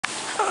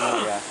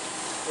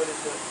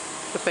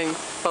The thing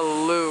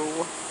flew.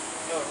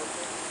 Oh,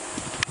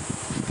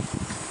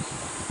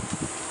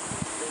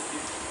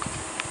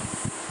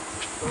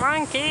 okay.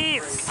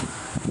 Monkeys!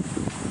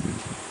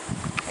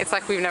 It's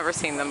like we've never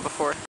seen them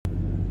before.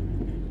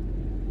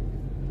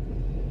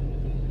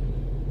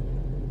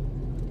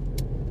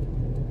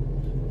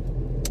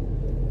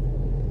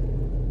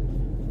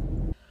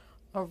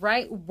 All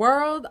right,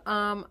 world.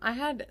 I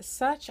had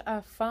such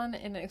a fun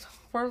and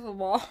first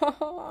of all,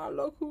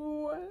 look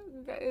who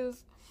that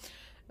is.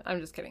 I'm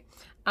just kidding.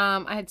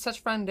 I had such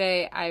a fun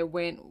day. I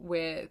went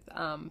with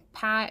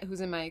Pat,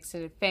 who's in my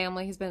extended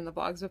family. He's been in the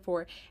vlogs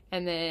before,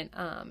 and then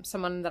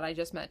someone that I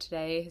just met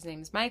today. His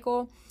name is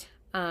Michael.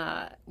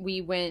 We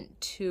went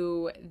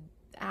to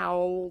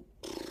I'll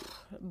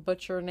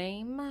butcher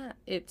name.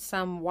 It's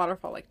some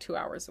waterfall like 2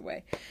 hours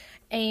away.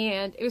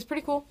 And it was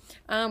pretty cool.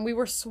 We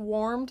were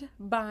swarmed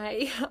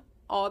by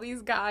all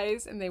these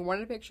guys and they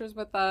wanted pictures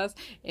with us.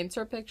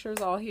 Insert pictures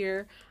all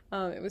here.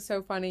 It was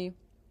so funny.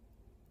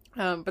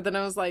 But then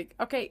I was like,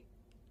 okay,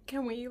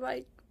 can we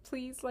like,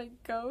 please like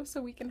go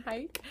so we can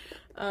hike?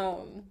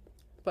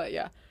 But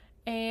yeah.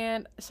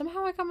 And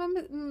somehow I got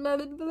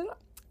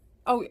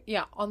oh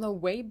yeah, on the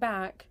way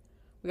back,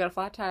 we got a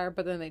flat tire,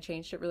 but then they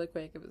changed it really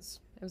quick. It was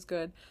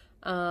good.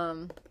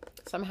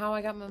 Somehow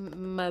I got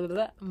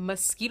my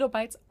mosquito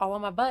bites all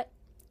on my butt.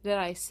 Did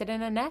I sit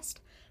in a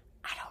nest?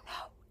 I don't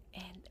know.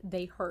 And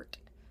they hurt.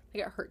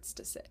 Like it hurts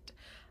to sit.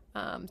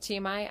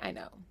 TMI, I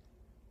know.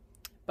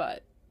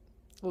 But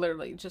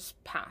literally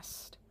just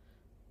past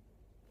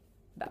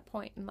that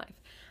point in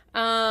life.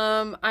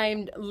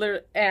 I'm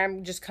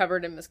just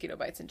covered in mosquito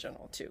bites in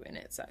general too, and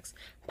it sucks.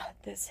 But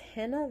this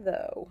henna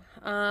though,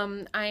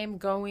 I am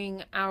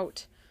going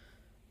out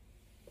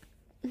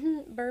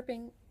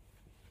burping.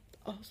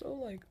 Also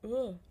like,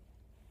 ugh.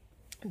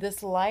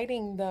 This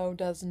lighting though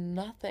does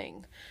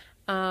nothing.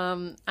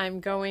 I'm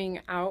going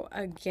out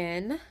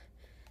again.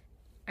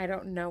 I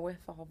don't know if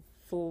I'll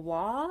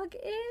vlog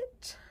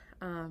it.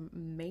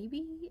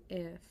 Maybe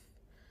if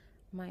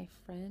my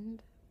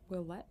friend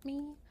will let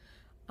me.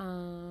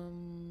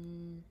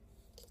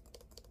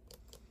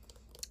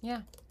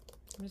 Yeah,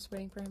 I'm just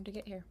waiting for him to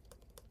get here.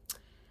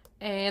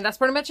 And that's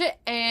pretty much it.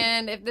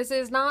 And if this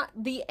is not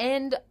the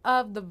end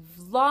of the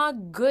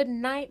vlog, good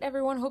night,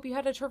 everyone. Hope you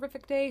had a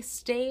terrific day.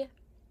 Stay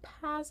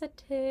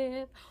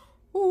positive.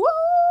 Woo!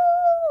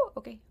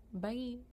 Okay, bye.